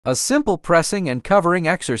A simple pressing and covering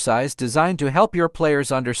exercise designed to help your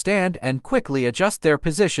players understand and quickly adjust their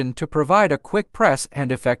position to provide a quick press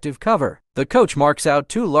and effective cover. The coach marks out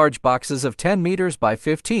 2 large boxes of 10 meters by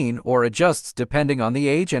 15 or adjusts depending on the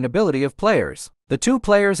age and ability of players. The 2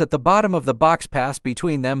 players at the bottom of the box pass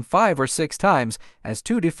between them 5 or 6 times as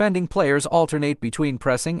 2 defending players alternate between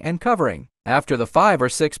pressing and covering. After the 5 or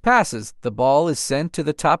 6 passes, the ball is sent to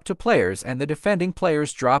the top 2 players and the defending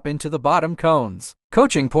players drop into the bottom cones.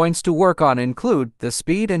 Coaching points to work on include the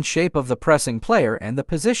speed and shape of the pressing player and the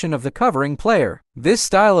position of the covering player. This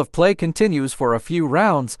style of play continues for a few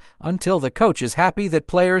rounds until the coach is happy that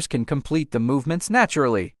players can complete the movements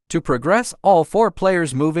naturally. To progress, all 4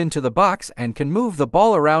 players move into the box and can move the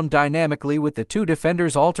ball around dynamically with the 2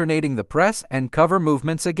 defenders alternating the press and cover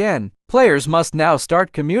movements again. Players must now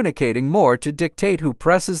start communicating more to dictate who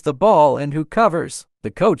presses the ball and who covers.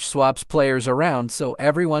 The coach swaps players around so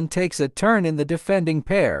everyone takes a turn in the defending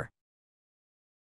pair.